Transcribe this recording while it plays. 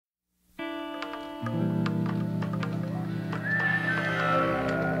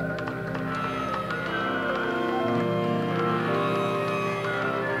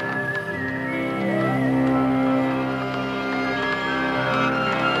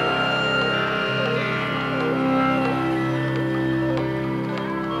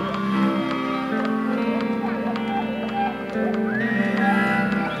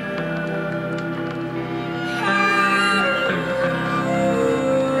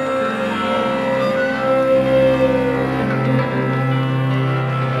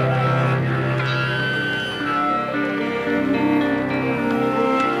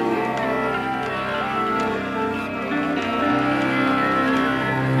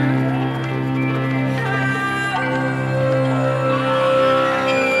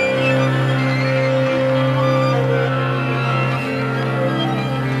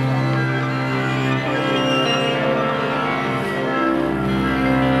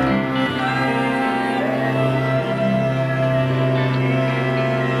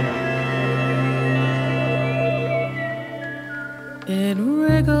It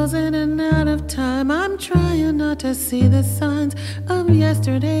wriggles in and out of time. I'm trying not to see the signs of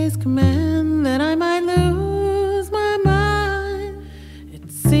yesterday's command, that I might lose my mind. It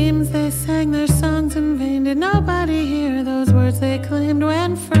seems they sang their songs in vain. Did nobody hear those words they claimed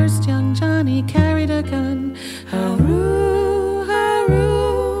when first young Johnny carried a gun? Haru,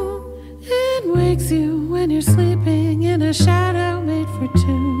 haru. It wakes you when you're sleeping in a shadow made for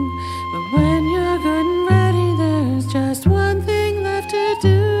two. But when you're good and ready, there's just one thing left to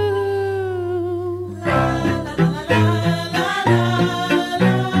do.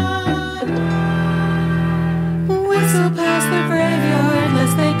 Whistle past the graveyard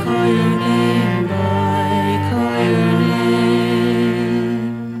lest they call your name, boy, call your name.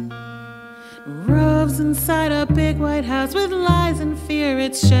 Robes inside a big white house with lies and fear,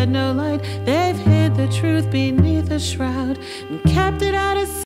 it's shed no light. They've hid the truth beneath a shroud and kept it out of sight.